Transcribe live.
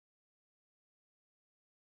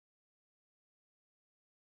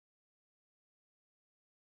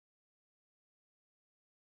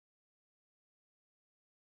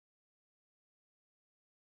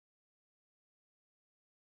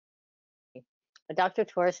Dr.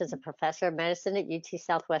 Torres is a professor of medicine at UT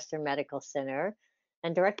Southwestern Medical Center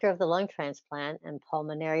and director of the Lung Transplant and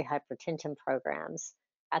Pulmonary Hypertension Programs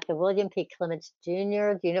at the William P. Clements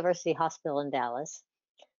Jr. University Hospital in Dallas.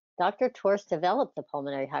 Dr. Torres developed the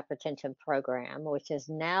Pulmonary Hypertension Program, which is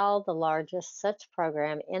now the largest such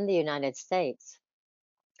program in the United States.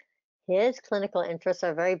 His clinical interests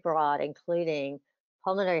are very broad, including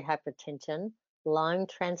pulmonary hypertension, lung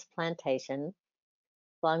transplantation,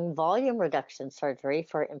 lung volume reduction surgery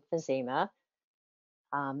for emphysema.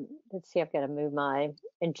 Let's see, I've got to move my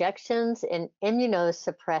injections in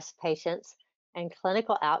immunosuppressed patients and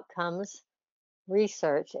clinical outcomes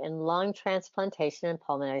research in lung transplantation and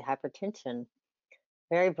pulmonary hypertension.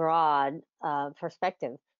 Very broad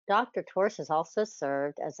perspective. Dr. Torres has also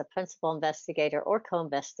served as a principal investigator or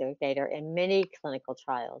co-investigator in many clinical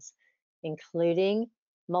trials, including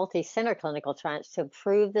multi-center clinical trials to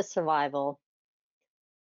improve the survival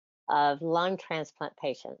of lung transplant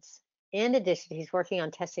patients. In addition, he's working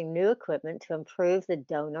on testing new equipment to improve the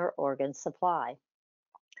donor organ supply.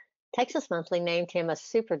 Texas Monthly named him a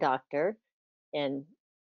super doctor in,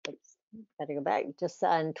 better go back, just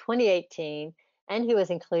in 2018, and he was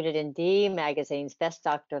included in D Magazine's Best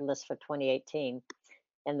Doctor list for 2018.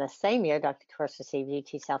 In the same year, Dr. Torres received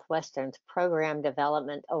UT Southwestern's Program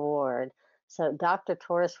Development Award. So, Dr.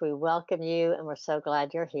 Torres, we welcome you, and we're so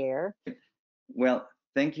glad you're here. Well,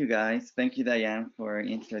 thank you, guys. Thank you, Diane, for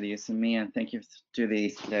introducing me, and thank you to the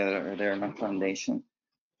Scleroderma Foundation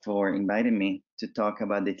for inviting me to talk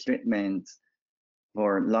about the treatment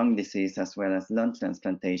for lung disease as well as lung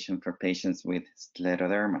transplantation for patients with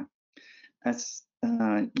scleroderma. As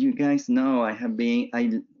you guys know, I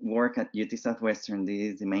work at UT Southwestern.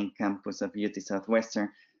 This is the main campus of UT Southwestern,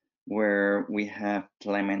 where we have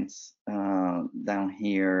Clements down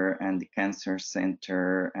here and the Cancer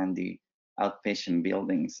Center and the outpatient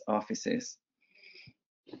buildings, offices.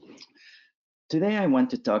 Today, I want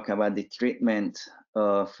to talk about the treatment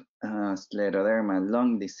of scleroderma,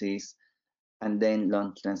 lung disease, and then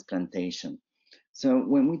lung transplantation. So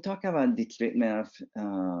when we talk about the treatment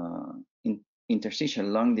of interstitial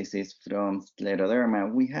lung disease from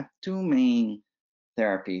scleroderma, we have two main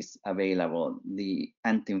therapies available: the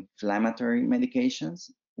anti-inflammatory medications,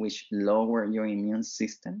 which lower your immune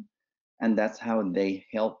system, and that's how they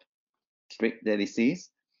help treat the disease.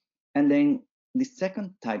 And then the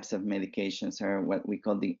second types of medications are what we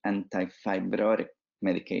call the anti-fibrotic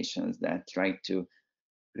medications that try to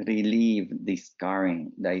relieve the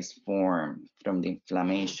scarring that is formed from the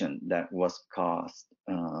inflammation that was caused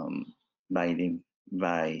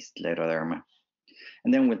by scleroderma.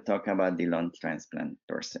 And then we'll talk about the lung transplant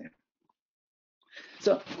per se.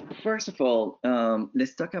 So first of all,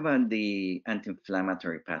 let's talk about the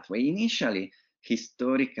anti-inflammatory pathway. Initially,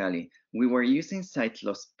 historically, we were using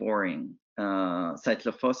cyclosporine,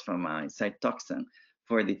 cyclophosphamide, Cytoxan,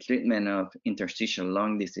 for the treatment of interstitial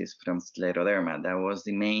lung disease from scleroderma. That was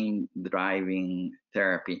the main driving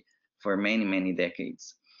therapy for many, many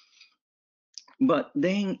decades. But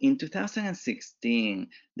then in 2016,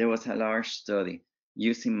 there was a large study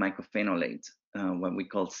using mycophenolate, what we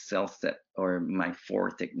call CellCept or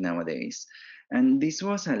Myfortic nowadays. And this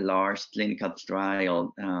was a large clinical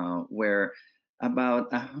trial where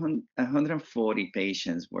about 140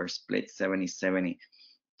 patients were split 70-70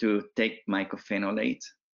 to take mycophenolate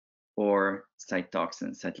or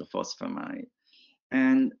Cytoxan, cyclophosphamide,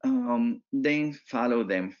 and then follow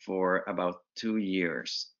them for about 2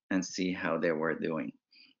 years and see how they were doing.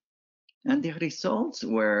 And the results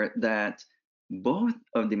were that both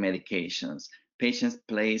of the medications, patients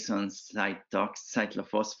placed on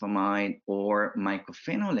cyclophosphamide or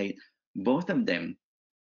mycophenolate, both of them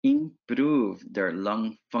improve their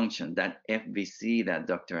lung function, that FVC that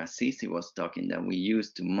Dr. Assisi was talking, that we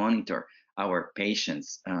use to monitor our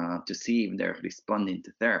patients to see if they're responding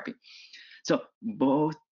to therapy. So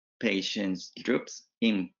both patients groups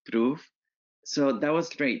improve. So that was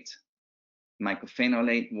great.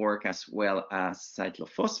 Mycophenolate work as well as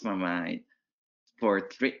cyclophosphamide for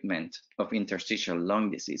treatment of interstitial lung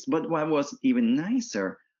disease. But what was even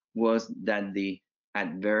nicer was that the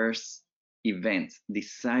adverse events, the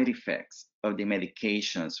side effects of the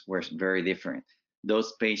medications were very different.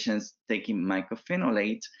 Those patients taking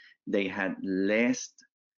mycophenolate, they had less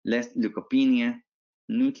leukopenia,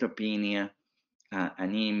 neutropenia,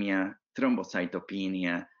 anemia,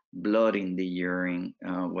 thrombocytopenia, blood in the urine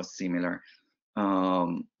was similar,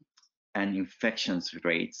 and infections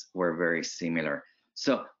rates were very similar.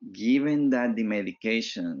 So given that the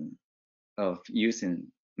medication of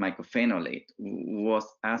using mycophenolate was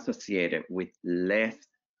associated with less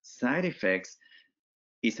side effects,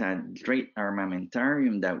 is a great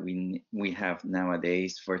armamentarium that we have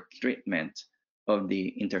nowadays for treatment of the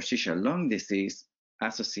interstitial lung disease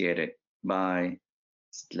associated by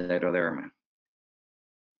scleroderma.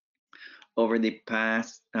 Over the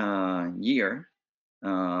past year,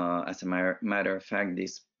 as a matter of fact,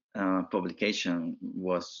 this publication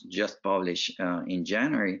was just published in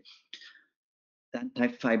January.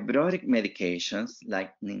 Anti-fibrotic medications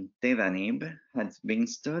like nintedanib has been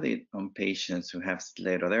studied on patients who have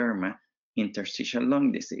scleroderma, interstitial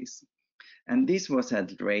lung disease. And this was a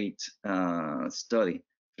great study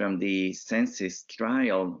from the census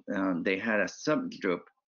trial. They had a subgroup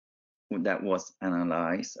that was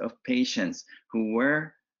analyzed of patients who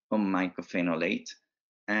were on mycophenolate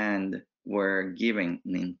and were given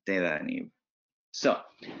nintedanib. So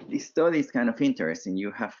this study is kind of interesting.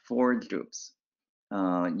 You have 4 groups.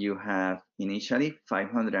 You have initially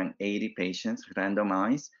 580 patients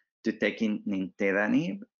randomized to taking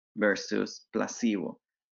nintedanib versus placebo.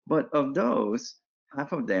 But of those,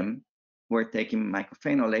 half of them were taking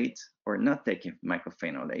mycophenolate or not taking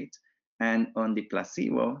mycophenolate. And on the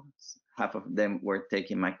placebo, half of them were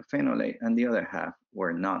taking mycophenolate and the other half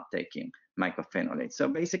were not taking mycophenolate. So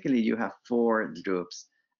basically you have 4 groups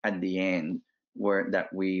at the end that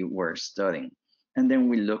we were studying. And then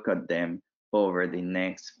we look at them over the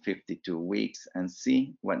next 52 weeks and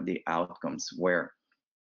see what the outcomes were.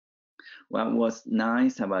 What was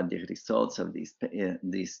nice about the results of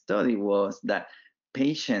this study was that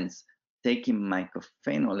patients taking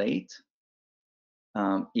mycophenolate,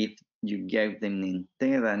 if you gave them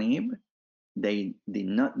nintedanib, they did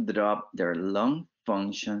not drop their lung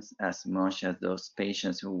functions as much as those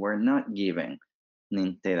patients who were not given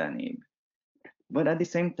nintedanib. But at the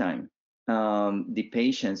same time, the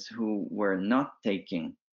patients who were not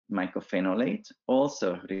taking mycophenolate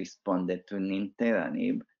also responded to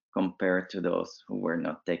nintedanib compared to those who were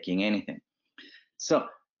not taking anything. So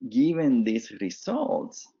given these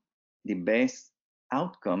results, the best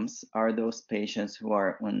outcomes are those patients who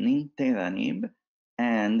are on nintedanib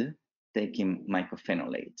and taking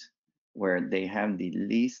mycophenolate, where they have the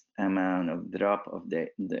least amount of drop of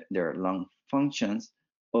their lung functions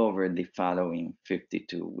over the following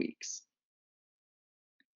 52 weeks.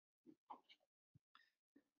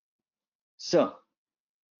 So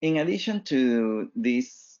in addition to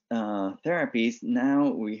these therapies, now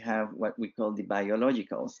we have what we call the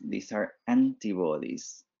biologicals. These are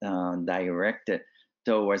antibodies directed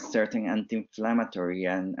towards certain anti-inflammatory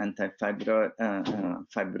and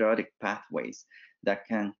anti-fibrotic pathways that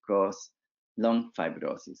can cause lung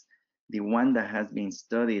fibrosis. The one that has been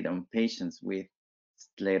studied on patients with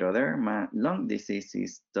scleroderma lung disease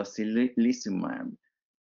is tocilizumab.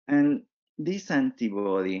 And this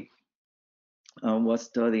antibody was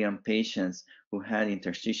studied on patients who had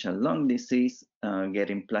interstitial lung disease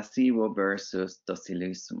getting placebo versus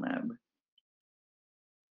tocilizumab.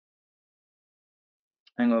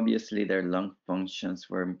 And obviously their lung functions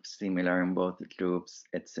were similar in both groups,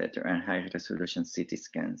 etc., and high resolution CT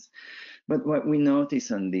scans. But what we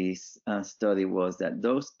noticed on this study was that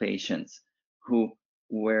those patients who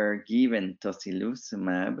were given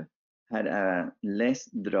tocilizumab had a less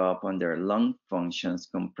drop on their lung functions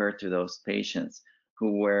compared to those patients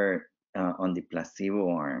who were on the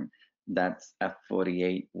placebo arm. That's at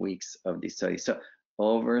 48 weeks of the study. So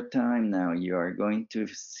over time now, you are going to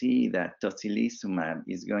see that tocilizumab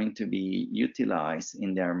is going to be utilized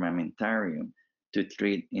in the armamentarium to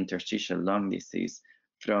treat interstitial lung disease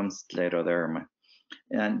from scleroderma.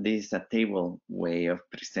 And this is a table way of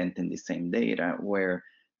presenting the same data where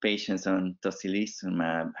patients on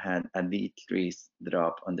tocilizumab had a decreased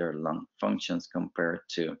drop on their lung functions compared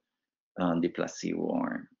to the placebo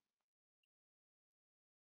arm.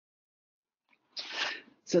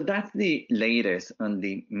 So that's the latest on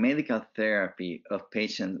the medical therapy of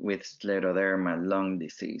patients with scleroderma lung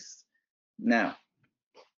disease. Now,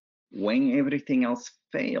 when everything else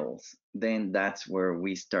fails, then that's where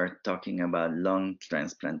we start talking about lung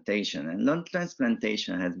transplantation. And lung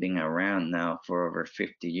transplantation has been around now for over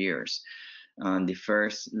 50 years. The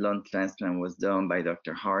first lung transplant was done by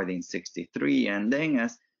Dr. Harding in '63, and then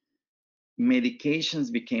as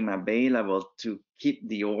medications became available to keep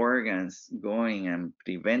the organs going and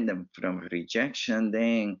prevent them from rejection,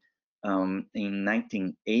 then in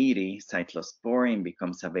 1980, cyclosporine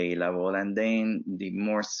becomes available, and then the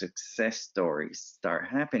more success stories start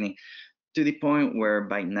happening to the point where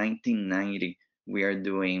by 1990, we are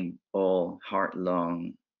doing all heart,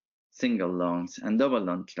 lung, single lungs, and double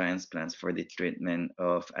lung transplants for the treatment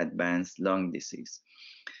of advanced lung disease.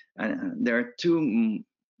 And there are 2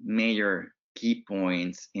 major key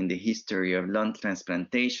points in the history of lung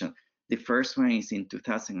transplantation. The first one is in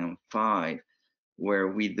 2005, where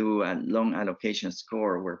we do a lung allocation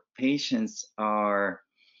score, where patients are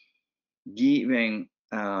given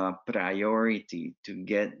priority to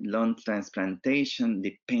get lung transplantation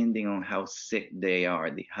depending on how sick they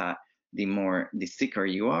are. The sicker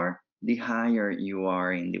you are, the higher you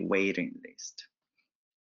are in the waiting list.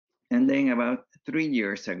 And then about 3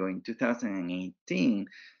 years ago, in 2018,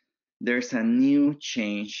 there's a new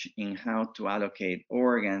change in how to allocate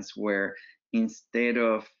organs, where instead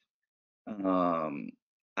of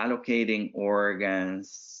allocating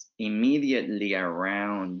organs immediately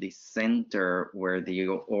around the center where the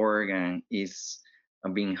organ is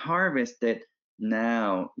being harvested,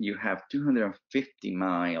 now you have 250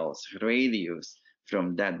 miles radius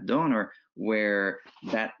from that donor, where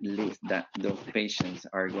those patients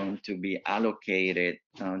are going to be allocated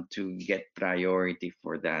to get priority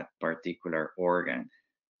for that particular organ.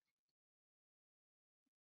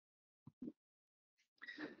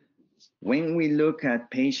 When we look at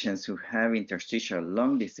patients who have interstitial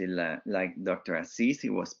lung disease, like Dr. Azizi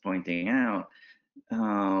was pointing out,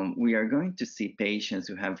 we are going to see patients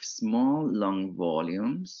who have small lung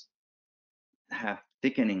volumes, have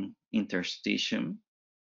thickening interstitium,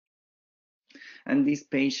 and these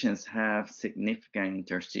patients have significant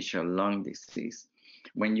interstitial lung disease.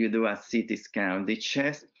 When you do a CT scan of the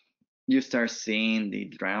chest, you start seeing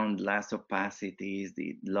the round glass opacities,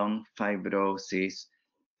 the lung fibrosis,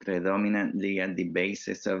 predominantly at the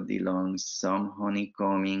bases of the lungs, some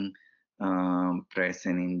honeycombing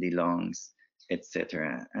present in the lungs,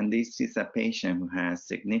 etc. And this is a patient who has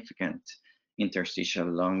significant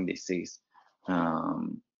interstitial lung disease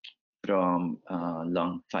from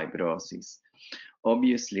lung fibrosis.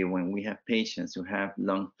 Obviously, when we have patients who have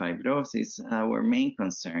lung fibrosis, our main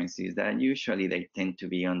concerns is that usually they tend to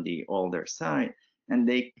be on the older side, and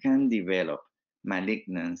they can develop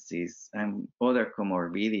malignancies and other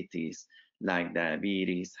comorbidities like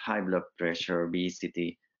diabetes, high blood pressure,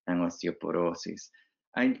 obesity, and osteoporosis.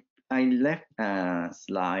 I left a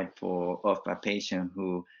slide of a patient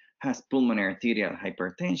who has pulmonary arterial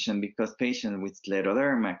hypertension, because patients with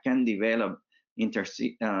scleroderma can develop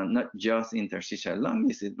not just interstitial lung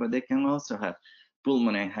disease, but they can also have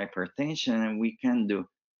pulmonary hypertension, and we can do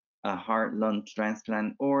a heart lung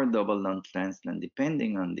transplant or double lung transplant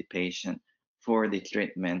depending on the patient for the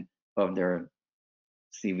treatment of their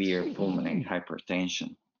severe pulmonary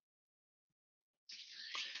hypertension.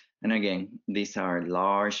 And again, these are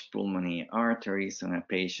large pulmonary arteries on a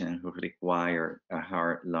patient who require a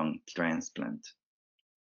heart lung transplant.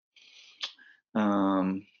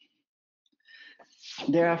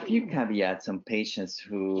 There are a few caveats on patients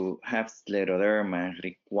who have scleroderma and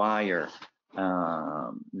require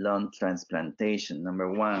lung transplantation.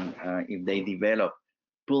 Number one, if they develop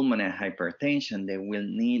pulmonary hypertension, they will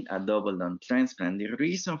need a double lung transplant. The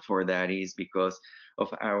reason for that is because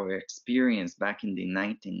of our experience back in the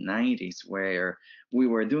 1990s, where we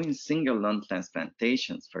were doing single lung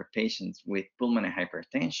transplantations for patients with pulmonary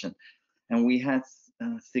hypertension, and we had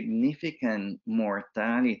significant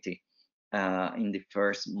mortality in the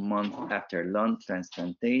first month after lung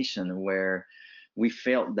transplantation, where we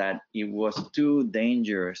felt that it was too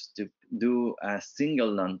dangerous to do a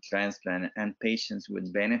single lung transplant, and patients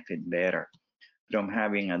would benefit better from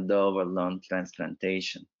having a double lung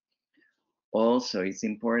transplantation. Also, it's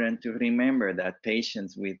important to remember that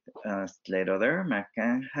patients with scleroderma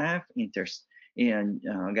can have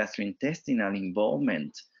gastrointestinal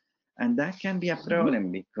involvement, and that can be a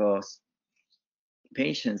problem because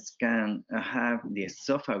patients can have the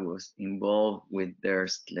esophagus involved with their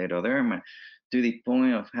scleroderma to the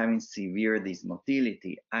point of having severe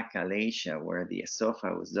dysmotility, achalasia, where the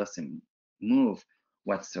esophagus doesn't move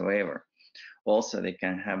whatsoever. Also, they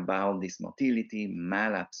can have bowel dysmotility,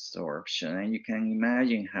 malabsorption, and you can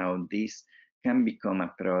imagine how this can become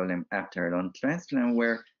a problem after lung transplant,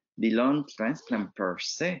 where the lung transplant per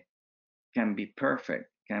se can be perfect,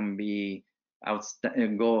 can be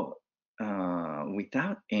go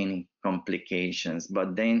without any complications,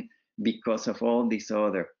 but then because of all these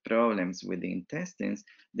other problems with the intestines,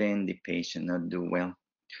 then the patient not do well.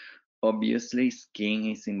 Obviously, skin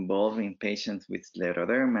is involved in patients with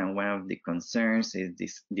scleroderma, and one of the concerns is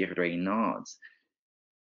the Raynaud's.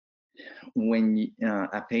 When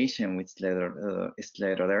a patient with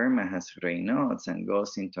scleroderma has Raynaud's and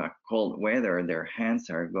goes into a cold weather, their hands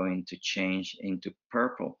are going to change into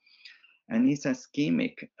purple. And it's a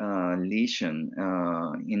ischemic lesion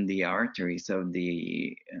in the arteries of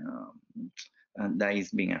the that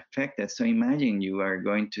is being affected. So imagine you are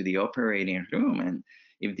going to the operating room, and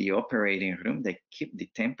if the operating room, they keep the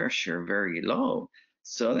temperature very low,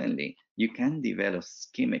 suddenly you can develop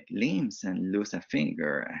ischemic limbs and lose a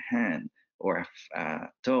finger, a hand, or a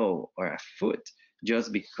toe or a foot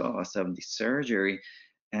just because of the surgery.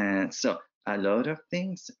 And so a lot of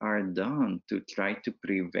things are done to try to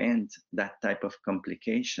prevent that type of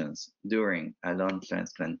complications during a lung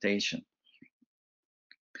transplantation.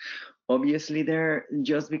 Obviously, there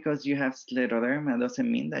just because you have scleroderma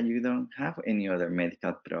doesn't mean that you don't have any other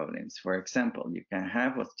medical problems. For example, you can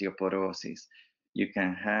have osteoporosis, you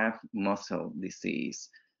can have muscle disease,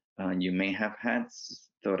 you may have had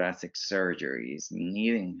thoracic surgeries,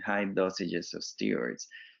 needing high dosages of steroids,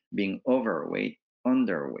 being overweight,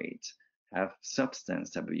 underweight, have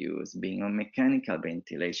substance abuse, being on mechanical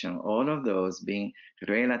ventilation, all of those being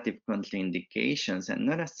relative contraindications, and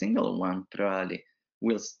not a single one probably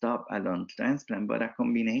will stop a lung transplant, but a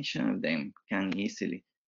combination of them can easily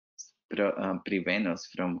prevent us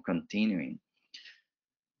from continuing.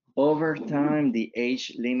 Over time, the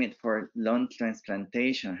age limit for lung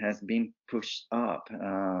transplantation has been pushed up.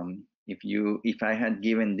 If I had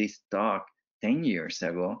given this talk 10 years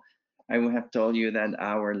ago, I would have told you that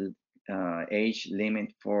our age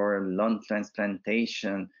limit for lung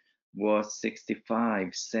transplantation was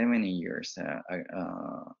 65, 70 years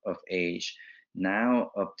of age.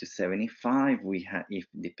 Now up to 75, if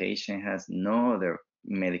the patient has no other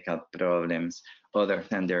medical problems other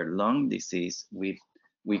than their lung disease, we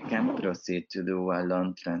can proceed to do a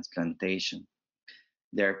lung transplantation.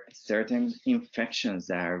 There are certain infections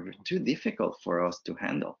that are too difficult for us to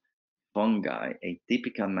handle. Fungi,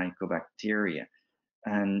 atypical mycobacteria,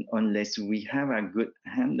 and unless we have a good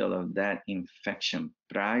handle of that infection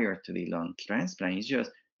prior to the lung transplant,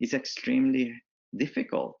 it's extremely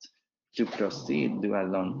difficult to proceed to a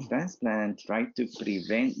lung transplant, try to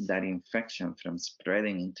prevent that infection from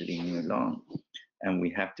spreading into the new lung. And we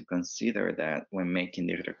have to consider that when making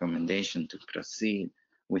the recommendation to proceed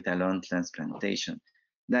with a lung transplantation.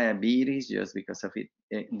 Diabetes, just because of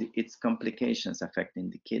its complications affecting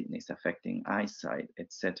the kidneys, affecting eyesight,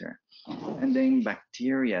 etc. And then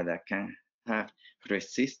bacteria that can have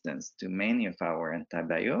resistance to many of our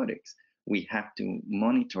antibiotics. We have to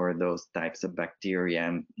monitor those types of bacteria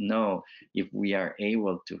and know if we are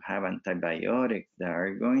able to have antibiotics that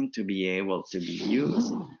are going to be able to be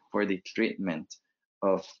used for the treatment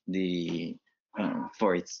of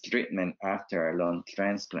for its treatment after a lung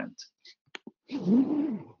transplant.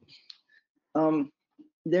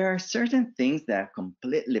 There are certain things that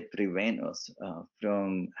completely prevent us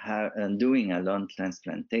from doing a lung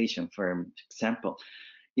transplantation. For example,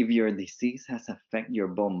 if your disease has affected your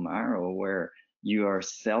bone marrow where your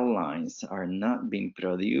cell lines are not being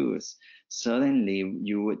produced, suddenly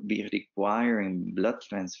you would be requiring blood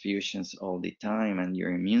transfusions all the time, and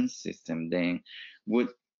your immune system then would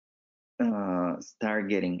start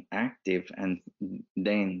getting active and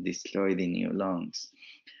then destroy the new lungs.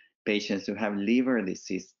 Patients who have liver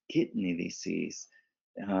disease, kidney disease,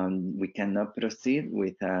 we cannot proceed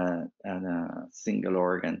with a single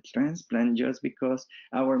organ transplant just because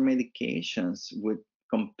our medications would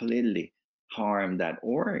completely harm that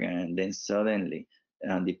organ, and then suddenly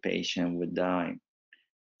the patient would die.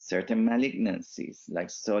 Certain malignancies, like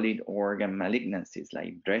solid organ malignancies,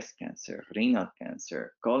 like breast cancer, renal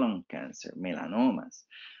cancer, colon cancer, melanomas,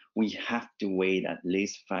 we have to wait at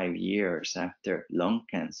least 5 years after lung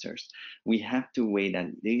cancers. We have to wait at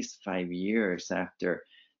least 5 years after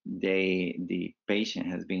the patient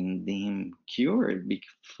has been deemed cured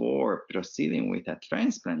before proceeding with a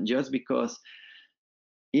transplant, just because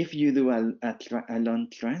if you do a lung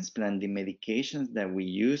transplant, the medications that we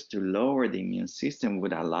use to lower the immune system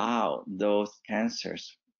would allow those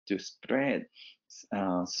cancers to spread.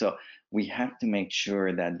 So we have to make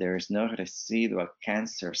sure that there is no residual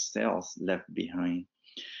cancer cells left behind.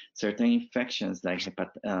 Certain infections like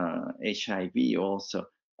HIV also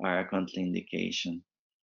are a contraindication.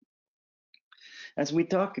 As we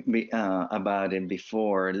talked about it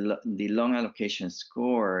before, the lung allocation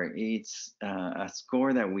score, it's a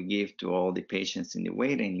score that we give to all the patients in the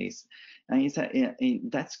waiting list. And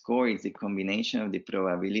that score is the combination of the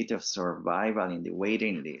probability of survival in the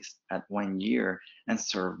waiting list at 1 year and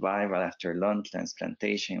survival after lung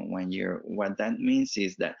transplantation 1 year. What that means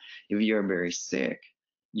is that if you're very sick,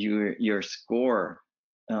 your score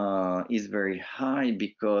is very high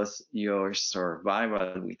because your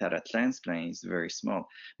survival without a transplant is very small.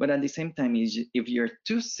 But at the same time, if you're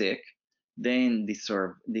too sick, then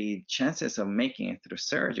the chances of making it through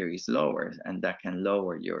surgery is lower, and that can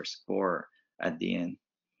lower your score at the end.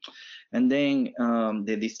 And then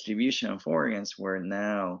the distribution of organs, where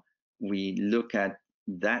now we look at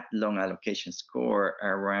that lung allocation score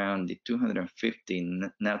around the 250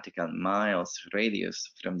 nautical miles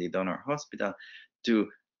radius from the donor hospital to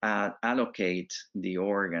allocate the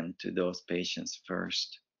organ to those patients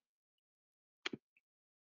first.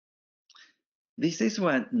 This is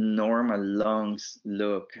what normal lungs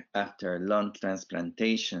look after lung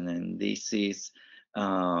transplantation, and this is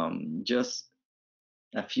just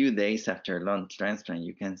a few days after lung transplant.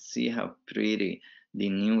 You can see how pretty the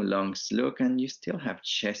new lungs look, and you still have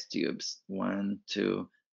chest tubes, 1, 2,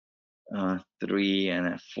 3, and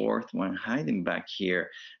a fourth one hiding back here.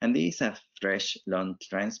 And these are fresh lung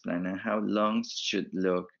transplant and how lungs should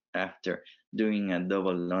look after doing a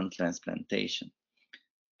double lung transplantation.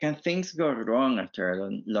 Can things go wrong after a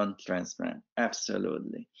lung transplant?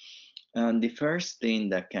 Absolutely. The first thing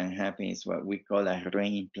that can happen is what we call a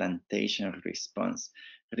reimplantation response.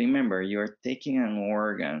 Remember, you're taking an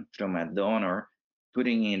organ from a donor,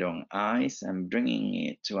 putting it on ice, and bringing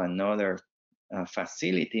it to another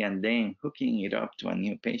facility, and then hooking it up to a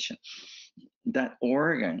new patient. That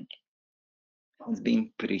organ has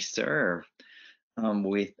been preserved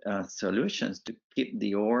with solutions to keep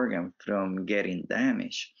the organ from getting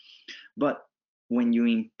damaged. But when you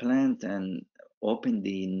implant and open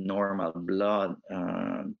the normal blood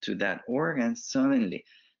to that organ, suddenly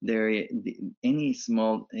any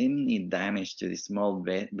damage to the small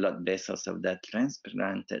blood vessels of that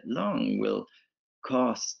transplanted lung will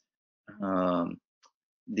cause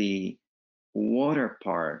the water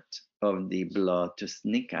part of the blood to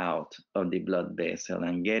sneak out of the blood vessel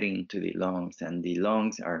and get into the lungs, and the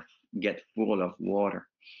lungs get full of water.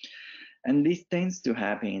 And this tends to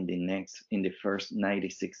happen in the first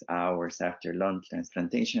 96 hours after lung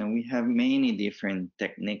transplantation. We have many different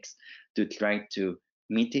techniques to try to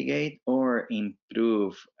mitigate or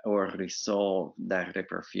improve or resolve that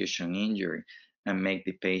reperfusion injury and make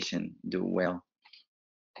the patient do well.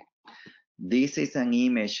 This is an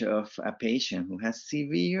image of a patient who has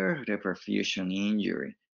severe reperfusion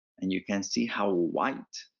injury, and you can see how white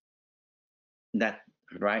that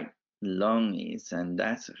right lung is, and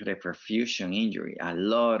that's reperfusion injury, a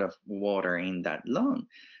lot of water in that lung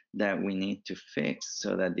that we need to fix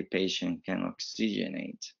so that the patient can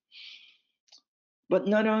oxygenate. But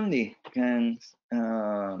not only can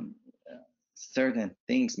certain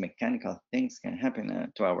things, mechanical things can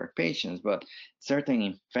happen to our patients, but certain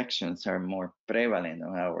infections are more prevalent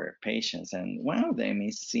on our patients. And one of them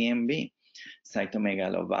is CMV,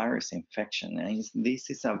 cytomegalovirus infection. And this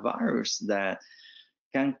is a virus that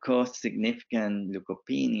can cause significant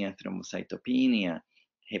leukopenia, thrombocytopenia,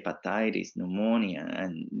 hepatitis, pneumonia,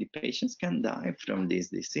 and the patients can die from this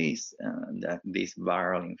disease, this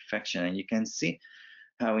viral infection. And you can see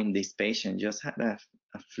how in this patient just had a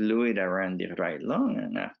fluid around the right lung,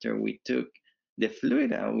 and after we took the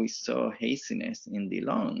fluid out, we saw haziness in the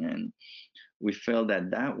lung, and we felt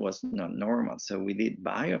that that was not normal. So we did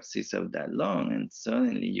biopsies of that lung, and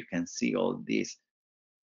suddenly you can see all this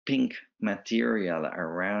pink material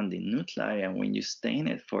around the nuclei, and when you stain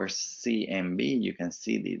it for CMV, you can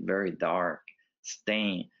see the very dark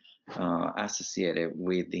stain associated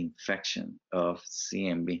with the infection of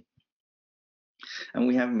CMV. And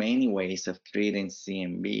we have many ways of treating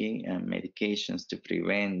CMV and medications to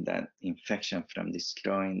prevent that infection from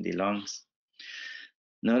destroying the lungs.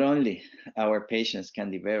 Not only our patients can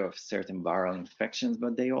develop certain viral infections,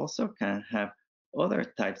 but they also can have other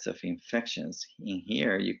types of infections. In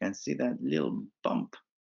here, you can see that little bump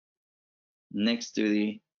next to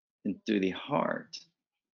the heart.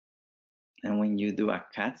 And when you do a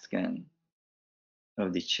CAT scan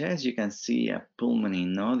of the chest, you can see a pulmonary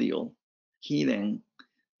nodule hidden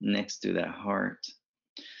next to the heart.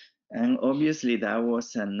 And obviously that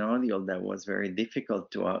was a nodule that was very difficult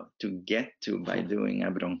to get to by doing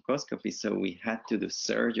a bronchoscopy. So we had to do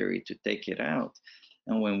surgery to take it out.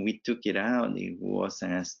 And when we took it out, it was an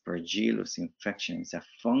aspergillus infection. It's a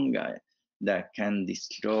fungi that can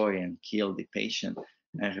destroy and kill the patient.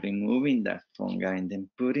 And removing that fungi and then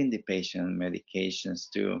putting the patient on medications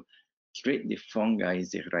to treat the fungi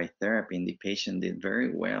is the right therapy. And the patient did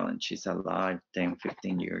very well, and she's alive 10,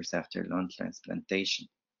 15 years after lung transplantation.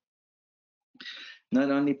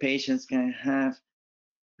 Not only patients can have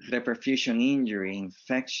reperfusion injury,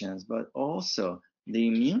 infections, but also the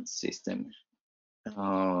immune system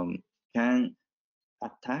can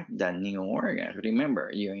attack that new organ.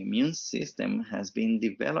 Remember, your immune system has been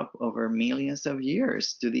developed over millions of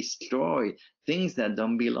years to destroy things that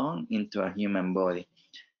don't belong into a human body.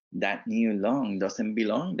 That new lung doesn't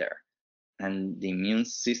belong there. And the immune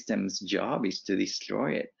system's job is to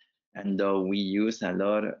destroy it. And though we use a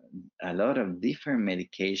lot of different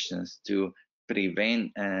medications to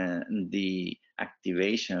prevent the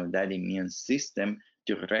activation of that immune system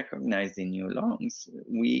to recognize the new lungs,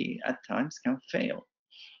 we at times can fail.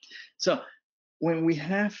 So when we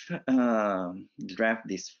have draft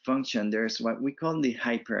dysfunction, there's what we call the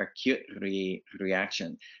hyperacute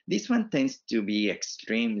reaction. This one tends to be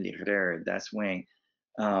extremely rare. That's when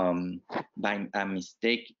by a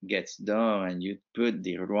mistake gets done and you put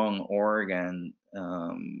the wrong organ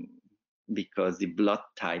because the blood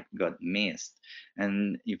type got missed.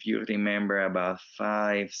 And if you remember about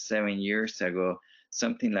 5-7 years ago,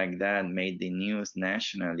 something like that made the news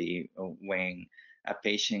nationally when a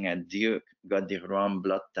patient at Duke got the wrong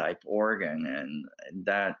blood type organ, and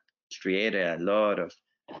that created a lot of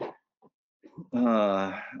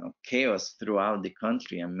chaos throughout the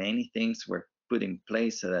country, and many things were put in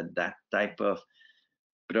place so that that type of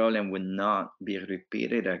problem would not be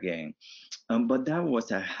repeated again. But that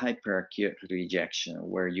was a hyperacute rejection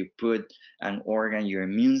where you put an organ, your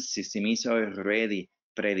immune system is already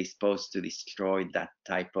predisposed to destroy that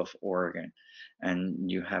type of organ, and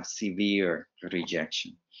you have severe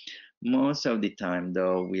rejection. Most of the time,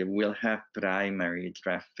 though, we will have primary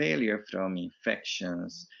graft failure from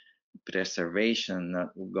infections, preservation not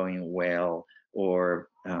going well, or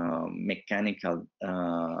mechanical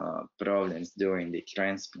problems during the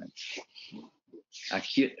transplant.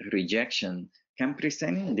 Acute rejection can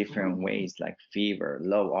present in different ways, like fever,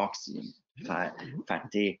 low oxygen,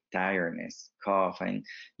 fatigue, tiredness, cough, and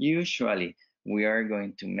usually we are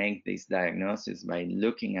going to make this diagnosis by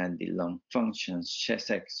looking at the lung functions,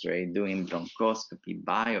 chest x-ray, doing bronchoscopy,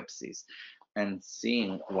 biopsies, and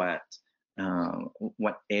seeing what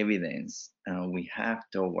evidence we have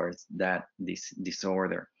towards that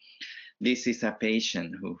disorder. This is a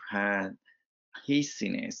patient who had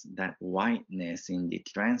hissiness, that whiteness in the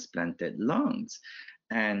transplanted lungs,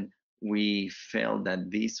 and we felt that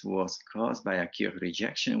this was caused by acute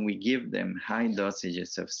rejection. We give them high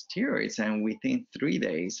dosages of steroids, and within 3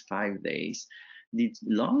 days, 5 days, the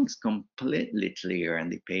lungs completely clear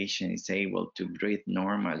and the patient is able to breathe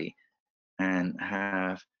normally and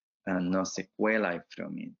have no sequelae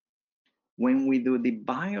from it. When we do the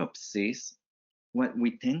biopsies, what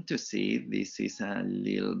we tend to see, this is a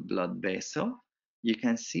little blood vessel. You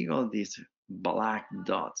can see all these black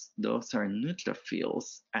dots. Those are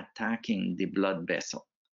neutrophils attacking the blood vessel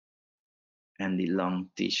and the lung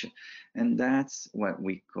tissue. And that's what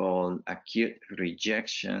we call acute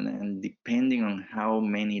rejection. And depending on how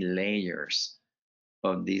many layers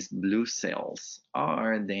of these blue cells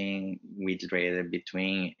are, then we rated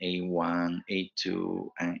between A1, A2,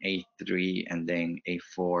 and A3, and then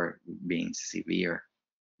A4 being severe.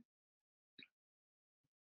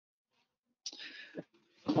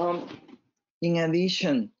 In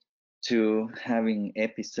addition to having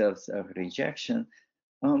episodes of rejection,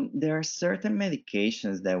 there are certain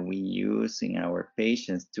medications that we use in our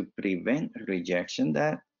patients to prevent rejection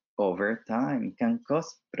that over time can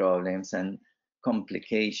cause problems and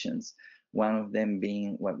complications. One of them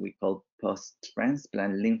being what we call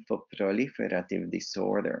post-transplant lymphoproliferative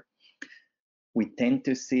disorder. We tend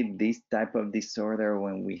to see this type of disorder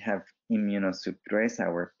when we have immunosuppressed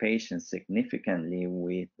our patients significantly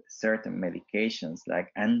with certain medications like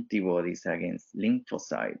antibodies against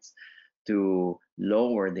lymphocytes to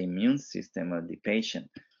lower the immune system of the patient.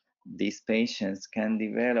 These patients can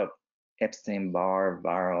develop Epstein-Barr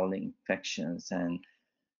viral infections, and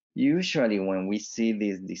usually when we see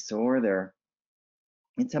this disorder,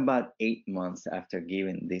 it's about 8 months after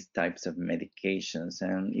giving these types of medications,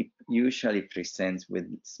 and it usually presents with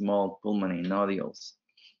small pulmonary nodules.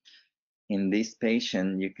 In this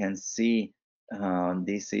patient, you can see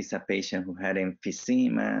this is a patient who had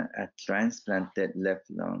emphysema, a transplanted left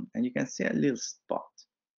lung, and you can see a little spot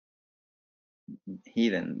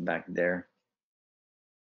hidden back there.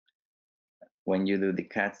 When you do the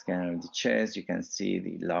CAT scan of the chest, you can see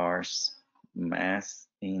the large mass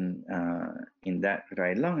in that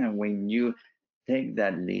right lung, and when you take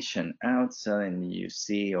that lesion out, suddenly you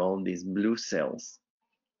see all these blue cells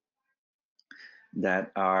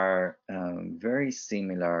that are very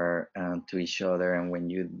similar to each other, and when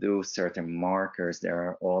you do certain markers, they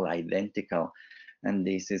are all identical, and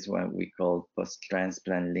this is what we call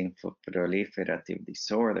post-transplant lymphoproliferative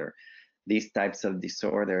disorder. These types of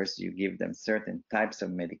disorders, you give them certain types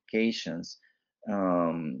of medications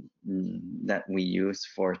that we use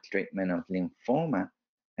for treatment of lymphoma,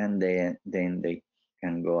 and then they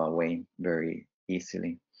can go away very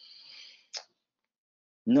easily.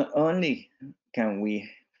 Not only can we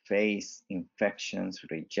face infections,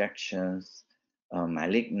 rejections,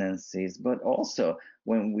 malignancies, but also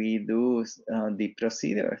when we do the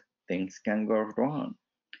procedure, things can go wrong.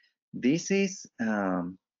 This is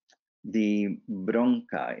the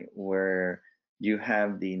bronchi, where you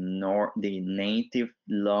have the native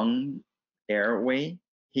lung airway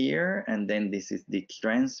here, and then this is the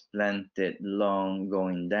transplanted lung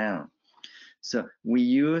going down. So we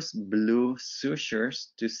use blue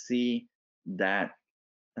sutures to see that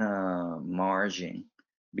margin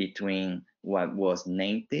between what was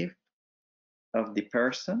native of the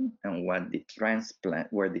person and what the transplant,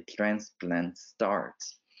 where the transplant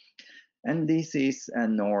starts. And this is a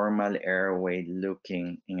normal airway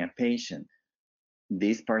looking in a patient.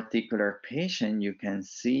 This particular patient, you can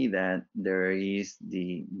see that there is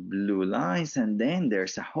the blue lines and then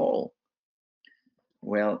there's a hole.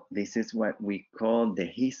 Well, this is what we call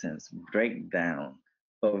dehiscence, breakdown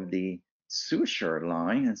of the suture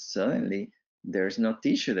line, and suddenly there's no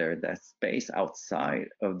tissue there, that space outside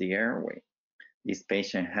of the airway. This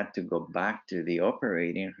patient had to go back to the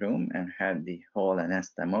operating room and had the whole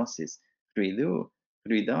anastomosis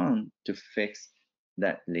redone to fix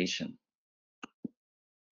that lesion.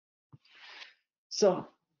 So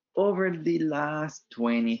over the last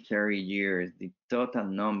 20, 30 years, the total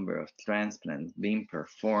number of transplants being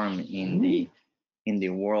performed in the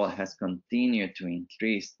world has continued to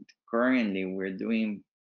increase. Currently, we're doing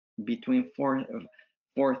between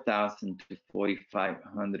 4,000 to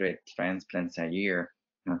 4,500 transplants a year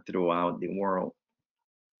throughout the world.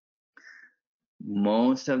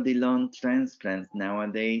 Most of the lung transplants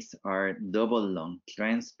nowadays are double lung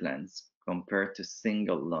transplants compared to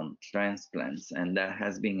single lung transplants, and that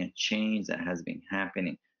has been a change that has been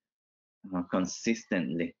happening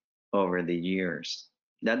consistently over the years.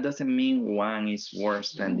 That doesn't mean one is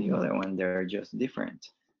worse than the other one, they're just different,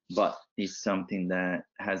 but it's something that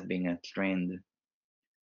has been a trend.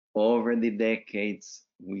 Over the decades,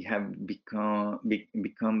 we have become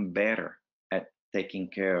better at taking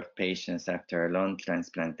care of patients after a lung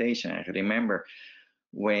transplantation. I remember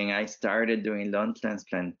when I started doing lung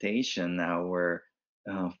transplantation, our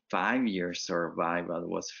 5-year survival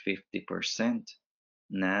was 50%.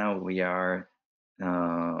 Now we are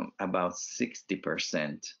about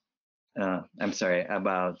 60%. I'm sorry,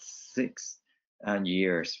 about 6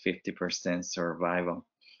 years, 50% survival.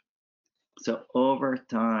 So over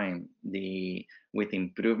time, with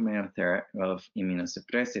improvement of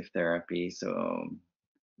immunosuppressive therapy, so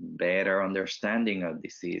better understanding of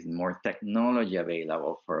disease, more technology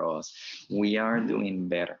available for us, we are doing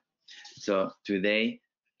better. So today,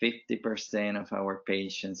 50% of our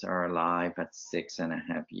patients are alive at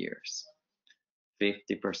 6.5 years.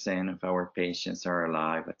 50% of our patients are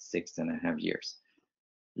alive at 6.5 years.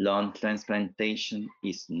 Lung transplantation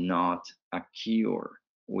is not a cure.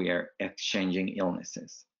 We are exchanging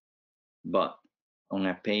illnesses. But on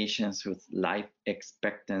a patient whose life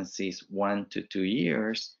expectancy is 1 to 2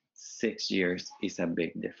 years, 6 years is a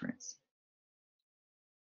big difference.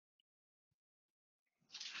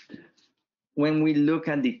 When we look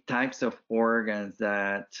at the types of organs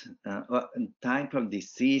that, type of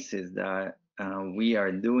diseases that we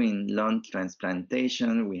are doing lung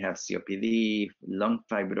transplantation, we have COPD, lung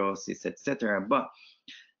fibrosis, etc. But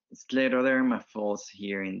Scleroderma falls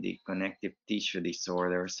here in the connective tissue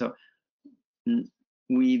disorder. So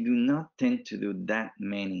we do not tend to do that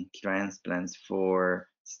many transplants for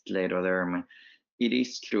Scleroderma. It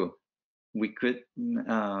is true, we could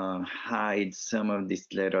hide some of the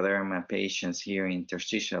Scleroderma patients here in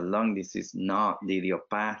interstitial lung disease, not the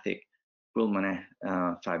idiopathic pulmonary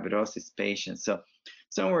fibrosis patients. So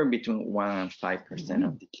somewhere between 1 and 5%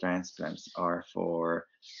 of the transplants are for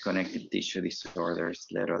connective tissue disorders,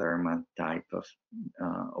 Scleroderma type of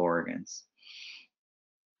organs.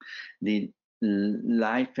 The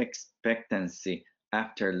life expectancy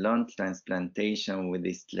after lung transplantation with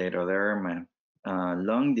the Scleroderma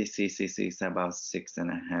lung diseases is about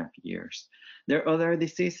 6.5 years. There are other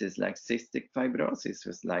diseases like cystic fibrosis,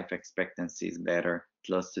 whose life expectancy is better,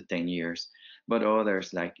 close to 10 years, but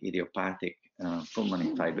others like idiopathic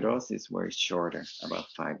pulmonary fibrosis, where it's shorter, about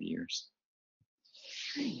 5 years.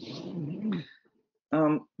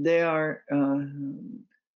 There are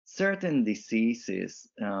certain diseases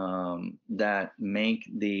that make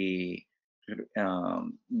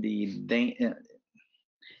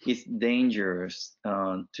it's dangerous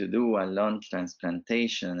to do a lung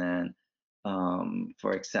transplantation, and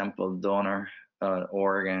for example, donor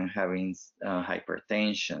organ having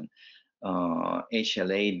hypertension,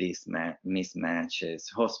 HLA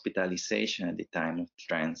mismatches, hospitalization at the time of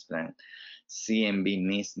transplant, CMV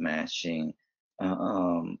mismatching,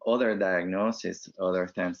 other diagnoses other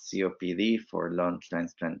than COPD for lung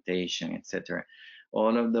transplantation, etc.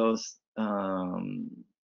 All of those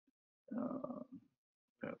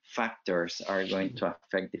factors are going to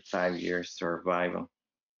affect the 5-year survival.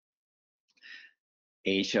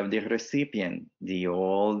 Age of the recipient. The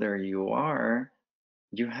older you are,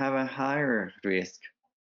 you have a higher risk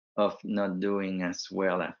of not doing as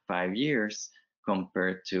well at 5 years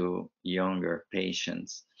compared to younger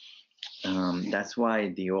patients. That's why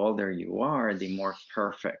the older you are, the more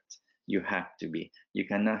perfect you have to be. You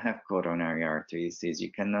cannot have coronary artery disease.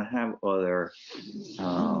 You cannot have other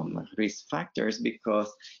risk factors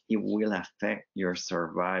because it will affect your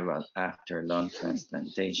survival after lung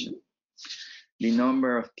transplantation. The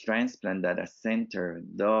number of transplants that a center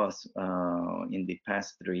does in the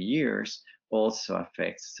past 3 years also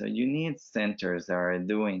affects. So you need centers that are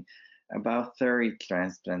doing about 30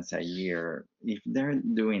 transplants a year. If they're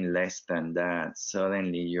doing less than that,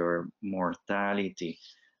 suddenly your mortality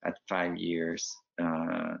at 5 years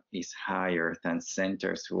is higher than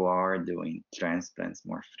centers who are doing transplants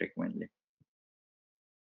more frequently.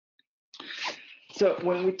 So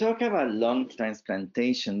when we talk about lung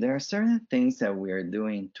transplantation, there are certain things that we are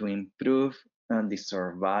doing to improve the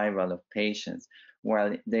survival of patients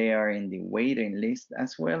while they are in the waiting list,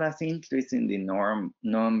 as well as increasing the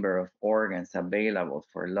number of organs available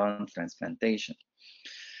for lung transplantation.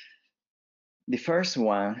 The first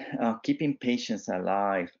one, keeping patients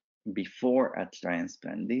alive before a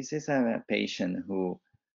transplant. This is a patient who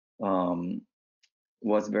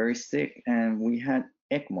was very sick, and we had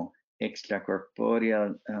ECMO,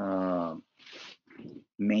 extracorporeal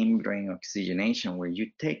membrane oxygenation, where you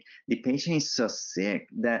take the patient is so sick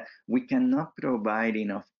that we cannot provide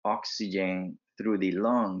enough oxygen through the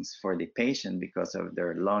lungs for the patient because of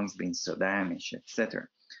their lungs being so damaged, etc.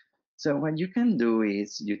 So what you can do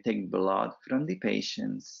is you take blood from the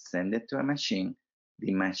patient, send it to a machine.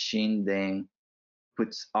 The machine then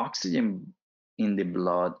puts oxygen in the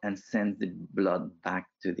blood and sends the blood back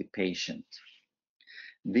to the patient.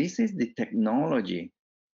 This is the technology,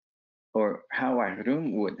 or how a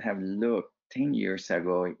room would have looked 10 years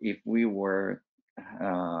ago if we were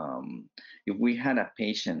if we had a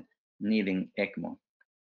patient needing ECMO.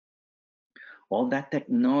 All that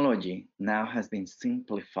technology now has been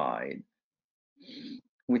simplified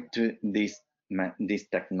with this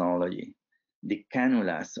technology. The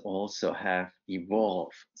cannulas also have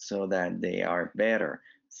evolved so that they are better,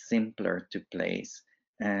 simpler to place,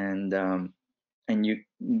 and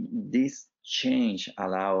this change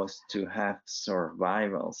allows to have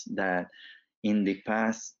survivals that in the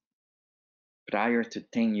past, prior to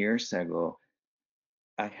 10 years ago,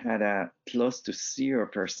 I had a close to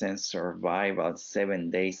 0% survival 7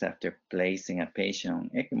 days after placing a patient on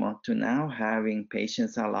ECMO, to now having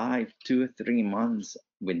patients alive 2-3 months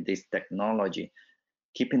with this technology,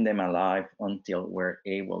 keeping them alive until we're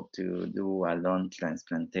able to do a lung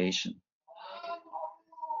transplantation.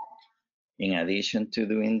 In addition to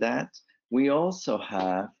doing that, we also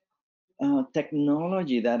have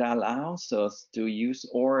technology that allows us to use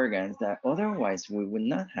organs that otherwise we would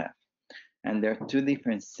not have. And there are two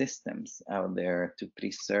different systems out there to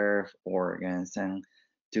preserve organs and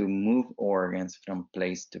to move organs from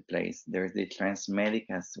place to place. There's the transmedic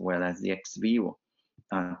as well as the ex vivo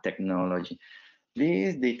technology.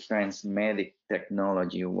 This is the transmedic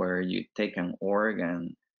technology where you take an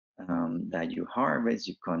organ that you harvest,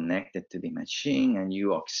 you connect it to the machine, and you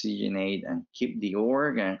oxygenate and keep the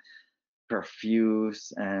organ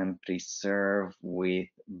perfused and preserved with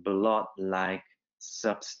blood-like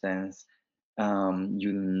substance.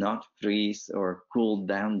 You do not freeze or cool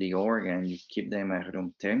down the organ. You keep them at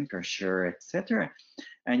room temperature, etc.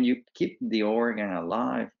 And you keep the organ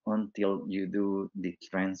alive until you do the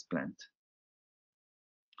transplant.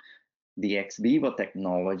 The ex vivo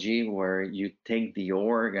technology, where you take the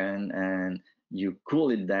organ and you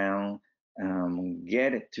cool it down,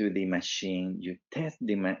 get it to the machine, you test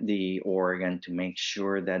the organ to make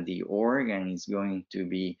sure that the organ is going to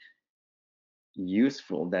be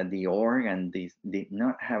useful, that the organ did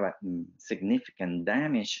not have a significant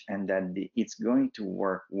damage, and that it's going to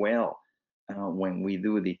work well when we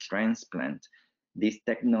do the transplant. This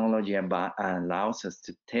technology allows us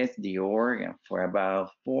to test the organ for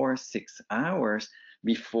about 4-6 hours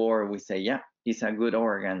before we say, yeah, it's a good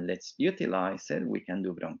organ, let's utilize it. We can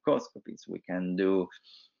do bronchoscopies, we can do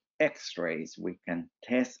x-rays, we can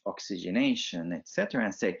test oxygenation, etc.,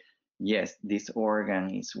 and say, yes, this organ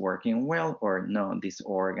is working well, or no, this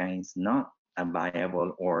organ is not a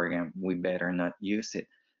viable organ, we better not use it,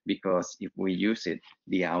 because if we use it,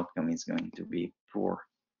 the outcome is going to be poor.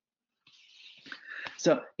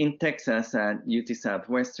 So in Texas at UT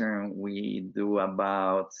Southwestern, we do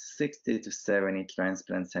about 60 to 70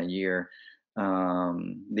 transplants a year.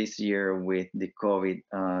 This year with the COVID,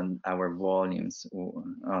 our volumes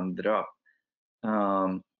drop.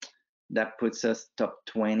 That puts us top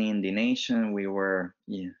 20 in the nation. We were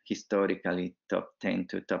historically top 10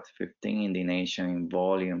 to top 15 in the nation in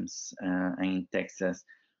volumes. And in Texas,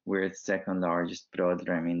 we're the second largest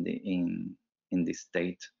program in the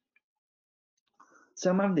state.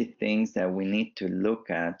 Some of the things that we need to look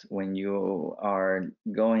at when you are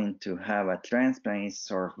going to have a transplant is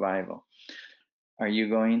survival. Are you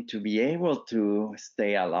going to be able to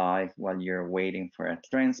stay alive while you're waiting for a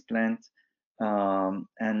transplant?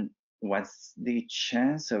 And what's the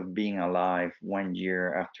chance of being alive 1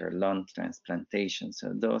 year after lung transplantation?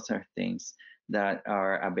 So those are things that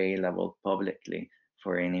are available publicly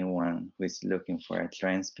for anyone who is looking for a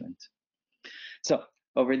transplant. So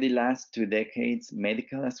over the last 2 decades,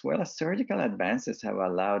 medical as well as surgical advances have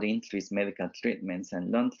allowed increased medical treatments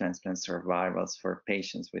and lung transplant survivals for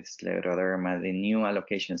patients with scleroderma. The new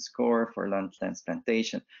allocation score for lung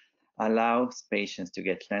transplantation allows patients to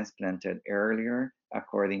get transplanted earlier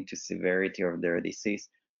according to severity of their disease.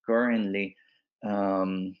 Currently,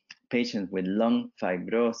 patients with lung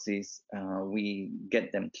fibrosis, we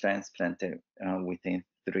get them transplanted within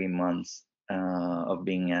 3 months of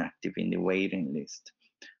being active in the waiting list,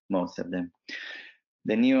 most of them.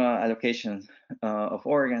 The new allocation of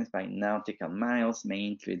organs by nautical miles may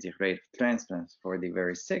increase the rate of transplants for the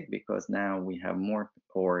very sick, because now we have more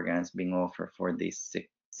organs being offered for these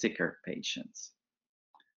sicker patients.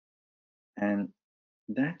 And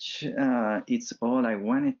that's it's all I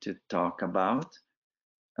wanted to talk about.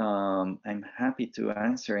 I'm happy to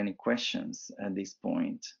answer any questions at this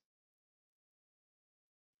point.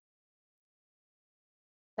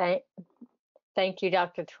 Thank you,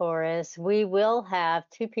 Dr. Torres. We will have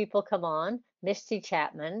 2 people come on. Misty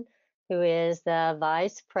Chapman, who is the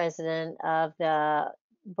Vice President of the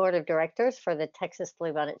Board of Directors for the Texas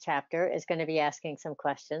Bluebonnet chapter, is going to be asking some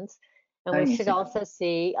questions. And Hi, we should Misty. also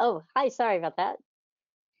see, oh, hi, sorry about that.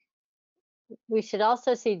 We should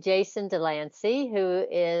also see Jason Delancey, who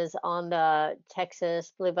is on the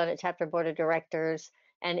Texas Bluebonnet chapter Board of Directors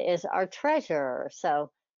and is our treasurer.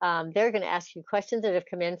 So they're going to ask you questions that have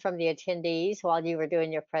come in from the attendees while you were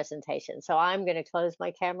doing your presentation. So I'm going to close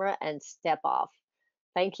my camera and step off.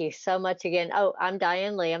 Thank you so much again. Oh, I'm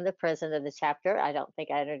Diane Lee. I'm the president of the chapter. I don't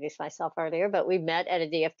think I introduced myself earlier, but we met at a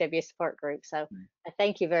DFW support group. So I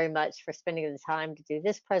thank you very much for spending the time to do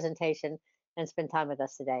this presentation and spend time with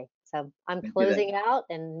us today. So I'm closing out,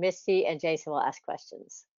 and Misty and Jason will ask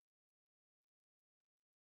questions.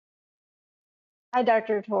 Hi,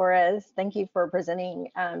 Dr. Torres. Thank you for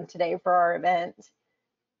presenting today for our event.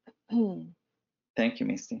 Thank you,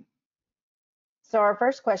 Misty. So our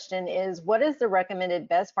first question is, what is the recommended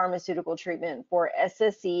best pharmaceutical treatment for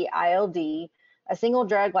SSc-ILD, a single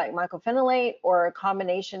drug like mycophenolate, or a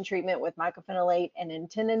combination treatment with mycophenolate and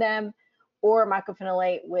nintedanib, or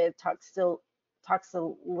mycophenolate with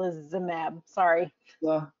tocilizumab? Sorry.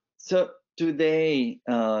 So today,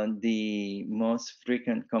 the most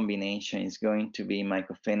frequent combination is going to be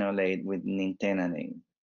mycophenolate with nintedanib.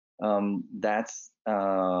 That's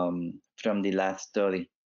from the last study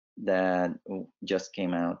that just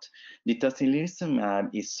came out. The tocilizumab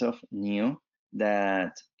is so new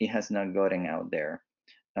that it has not gotten out there.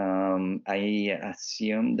 I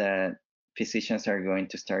assume that physicians are going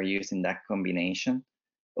to start using that combination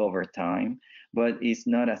over time, but it's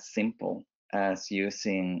not as simple as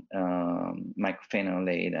using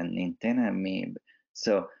mycophenolate and nintedanib.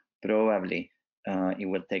 So probably it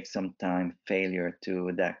will take some time failure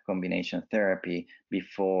to that combination therapy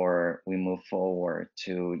before we move forward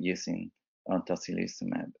to using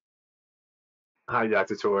tocilizumab. Hi,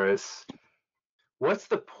 Dr. Torres. What's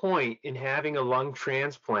the point in having a lung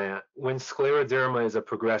transplant when scleroderma is a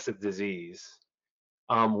progressive disease?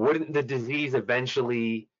 Wouldn't the disease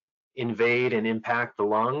eventually invade and impact the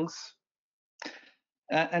lungs?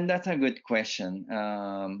 And that's a good question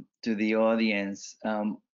to the audience.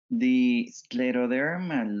 The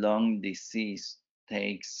scleroderma lung disease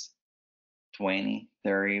takes 20,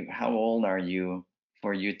 30, how old are you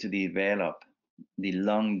for you to develop the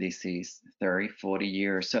lung disease? 30, 40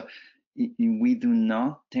 years. So we do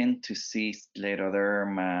not tend to see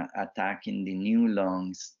scleroderma attacking the new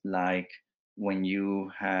lungs like when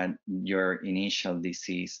you had your initial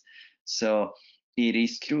disease. So it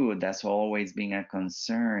is true, that's always been a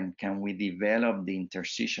concern. Can we develop the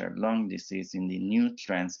interstitial lung disease in the new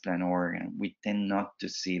transplant organ? We tend not to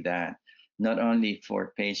see that, not only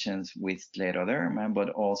for patients with scleroderma, but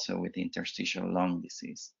also with interstitial lung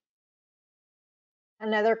disease.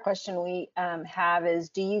 Another question we have is,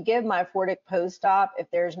 do you give myfortic post-op if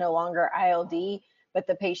there's no longer ILD but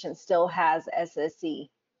the patient still has SSC?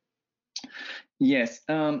 Yes,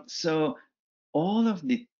 so all of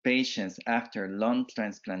the patients after lung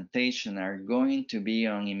transplantation are going to be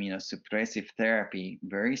on immunosuppressive therapy,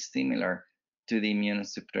 very similar to the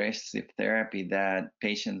immunosuppressive therapy that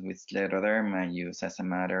patients with scleroderma use. As a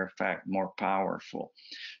matter of fact, more powerful.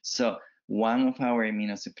 So one of our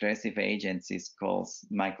immunosuppressive agents is called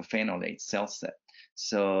mycophenolate, CellCept.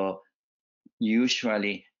 So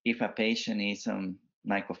usually, if a patient is on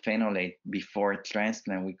mycophenolate before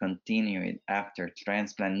transplant, we continue it after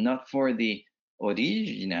transplant, not for the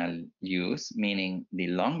original use, meaning the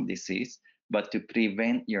lung disease, but to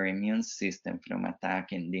prevent your immune system from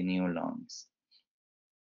attacking the new lungs.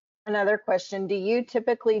 Another question, do you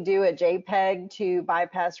typically do a JPEG to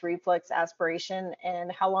bypass reflex aspiration,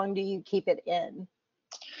 and how long do you keep it in?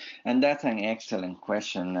 And that's an excellent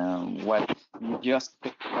question. What you just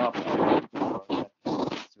picked up to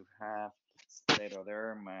have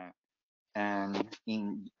scleroderma and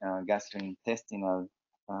in gastrointestinal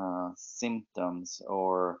symptoms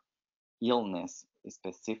or illness,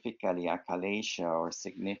 specifically achalasia or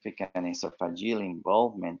significant esophageal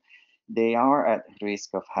involvement, they are at risk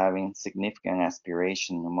of having significant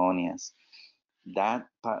aspiration pneumonias. That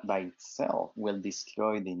by itself will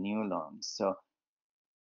destroy the new lungs. So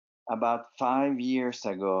about 5 years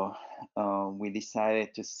ago, we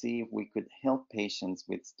decided to see if we could help patients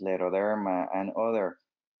with scleroderma and other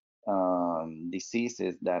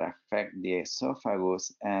diseases that affect the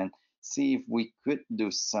esophagus and see if we could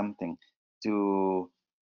do something to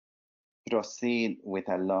proceed with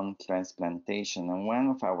a lung transplantation. And one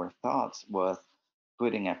of our thoughts was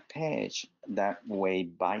putting a patch that way,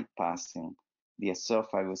 bypassing the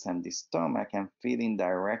esophagus and the stomach and feeding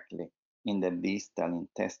directly in the distal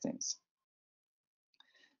intestines,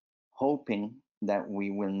 hoping that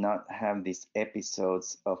we will not have these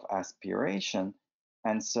episodes of aspiration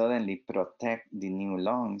and suddenly protect the new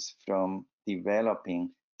lungs from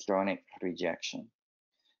developing chronic rejection.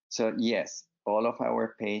 So yes, all of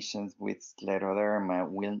our patients with scleroderma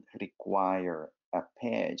will require a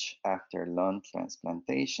patch after lung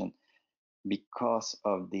transplantation because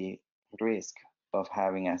of the risk of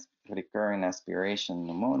having a recurrent aspiration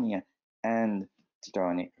pneumonia and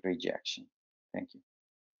chronic rejection. Thank you.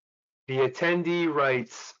 The attendee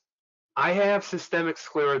writes, I have systemic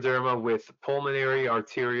scleroderma with pulmonary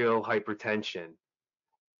arterial hypertension.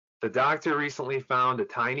 The doctor recently found a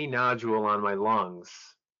tiny nodule on my lungs.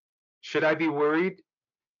 Should I be worried?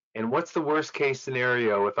 And what's the worst case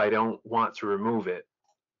scenario if I don't want to remove it?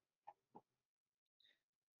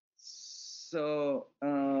 So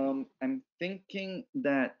I'm thinking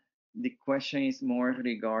that the question is more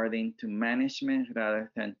regarding to management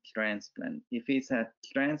rather than transplant. If it's a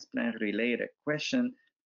transplant related question,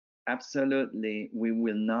 absolutely, we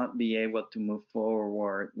will not be able to move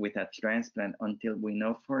forward with a transplant until we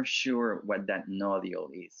know for sure what that nodule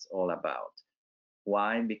is all about.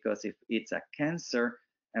 Why? Because if it's a cancer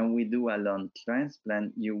and we do a lung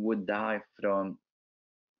transplant, you would die from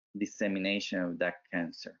dissemination of that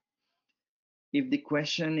cancer. If the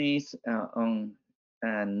question is on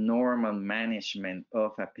normal management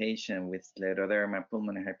of a patient with scleroderma,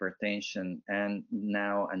 pulmonary hypertension, and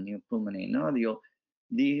now a new pulmonary nodule,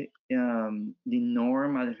 the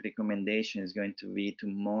normal recommendation is going to be to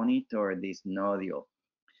monitor this nodule.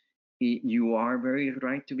 You are very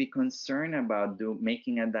right to be concerned about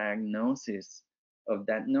making a diagnosis of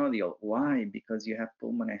that nodule. Why? Because you have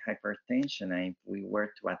pulmonary hypertension, and if we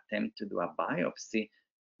were to attempt to do a biopsy,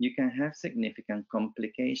 you can have significant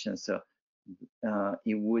complications. So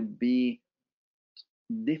it would be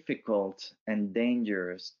difficult and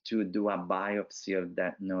dangerous to do a biopsy of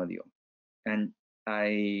that nodule. And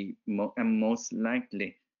most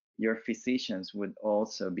likely your physicians would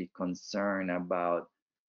also be concerned about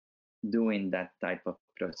doing that type of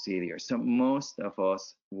procedure. So most of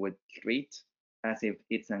us would treat as if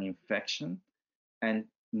it's an infection and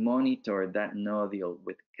monitor that nodule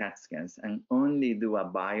with CAT scans and only do a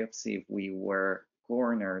biopsy if we were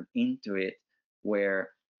cornered into it where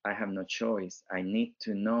I have no choice. I need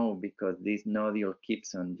to know because this nodule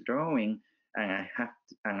keeps on growing and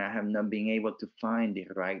I have not been able to find the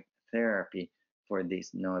right therapy for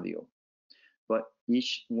this nodule. But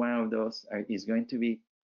each one of those is going to be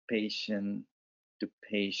patient to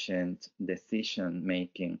patient decision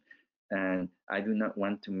making. And I do not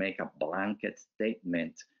want to make a blanket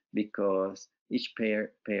statement because each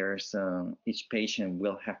patient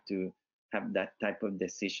will have to have that type of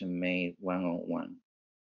decision made one-on-one.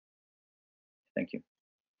 Thank you.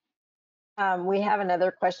 We have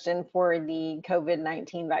another question for the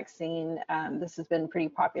COVID-19 vaccine. This has been pretty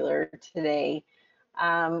popular today.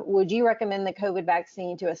 Would you recommend the COVID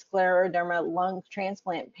vaccine to a scleroderma lung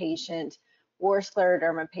transplant patient or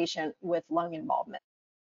scleroderma patient with lung involvement?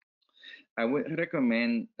 I would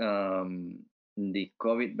recommend the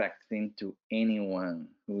COVID vaccine to anyone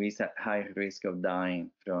who is at high risk of dying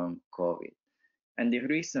from COVID. And the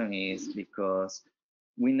reason is because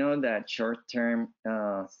we know that short-term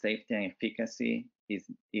safety and efficacy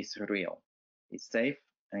is real. It's safe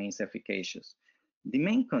and it's efficacious. The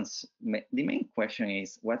main question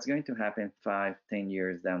is what's going to happen 5-10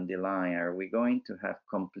 years down the line? Are we going to have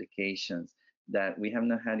complications that we have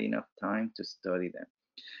not had enough time to study them?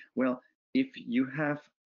 Well, if you have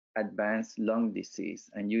advanced lung disease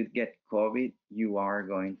and you get COVID, you are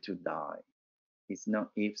going to die. It's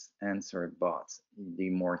not ifs, ands, or buts. The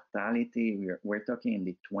mortality, we're talking in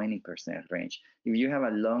the 20% range. If you have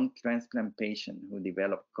a lung transplant patient who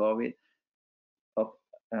developed COVID,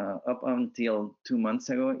 up until 2 months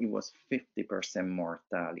ago, it was 50%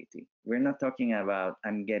 mortality. We're not talking about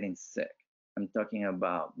I'm getting sick. I'm talking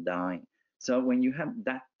about dying. So when you have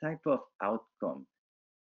that type of outcome,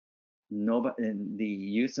 the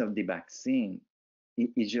use of the vaccine,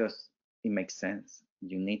 it makes sense.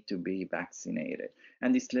 You need to be vaccinated.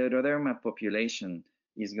 And the scleroderma population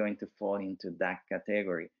is going to fall into that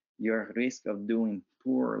category. Your risk of doing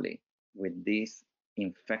poorly with this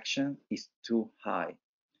infection is too high.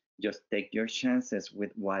 Just take your chances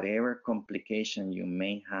with whatever complication you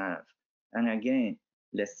may have. And again,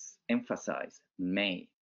 let's emphasize, may.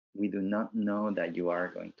 We do not know that you are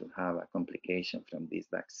going to have a complication from this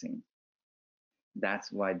vaccine.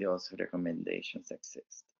 That's why those recommendations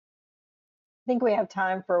exist. I think we have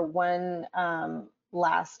time for one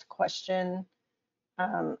last question.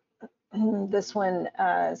 This one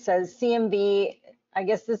says CMV, I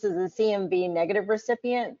guess this is a CMV negative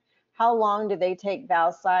recipient. How long do they take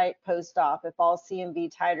Valcyte post-op if all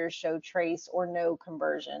CMV titers show trace or no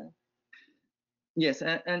conversion? Yes,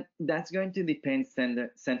 and that's going to depend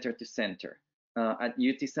center to center. At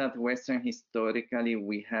UT Southwestern, historically,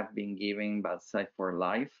 we have been giving Valcyte for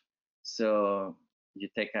life. So you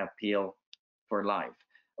take a pill for life.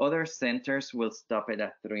 Other centers will stop it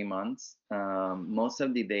at 3 months. Most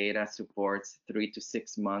of the data supports 3 to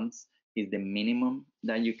 6 months is the minimum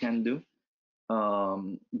that you can do.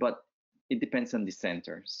 But it depends on the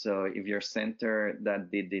center. So if your center that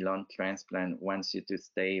did the lung transplant wants you to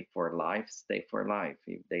stay for life, stay for life.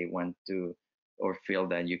 If they want to or feel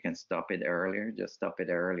that you can stop it earlier, just stop it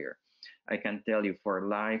earlier. I can tell you for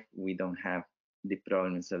life, we don't have the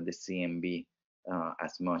problems of the CMV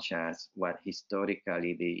as much as what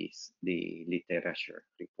historically the literature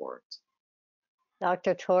reports.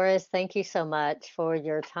 Dr. Torres, thank you so much for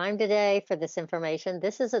your time today, for this information.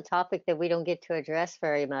 This is a topic that we don't get to address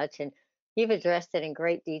very much, and you've addressed it in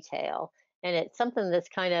great detail. And it's something that's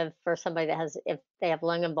kind of, for somebody that has, if they have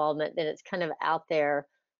lung involvement, then it's kind of out there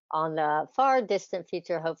on the far distant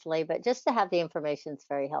future, hopefully, but just to have the information is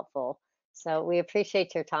very helpful. So we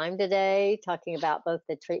appreciate your time today, talking about both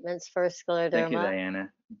the treatments for scleroderma, Thank you, Diana,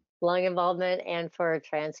 lung involvement, and for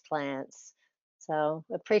transplants. So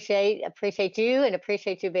appreciate you and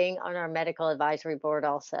appreciate you being on our medical advisory board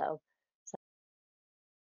also.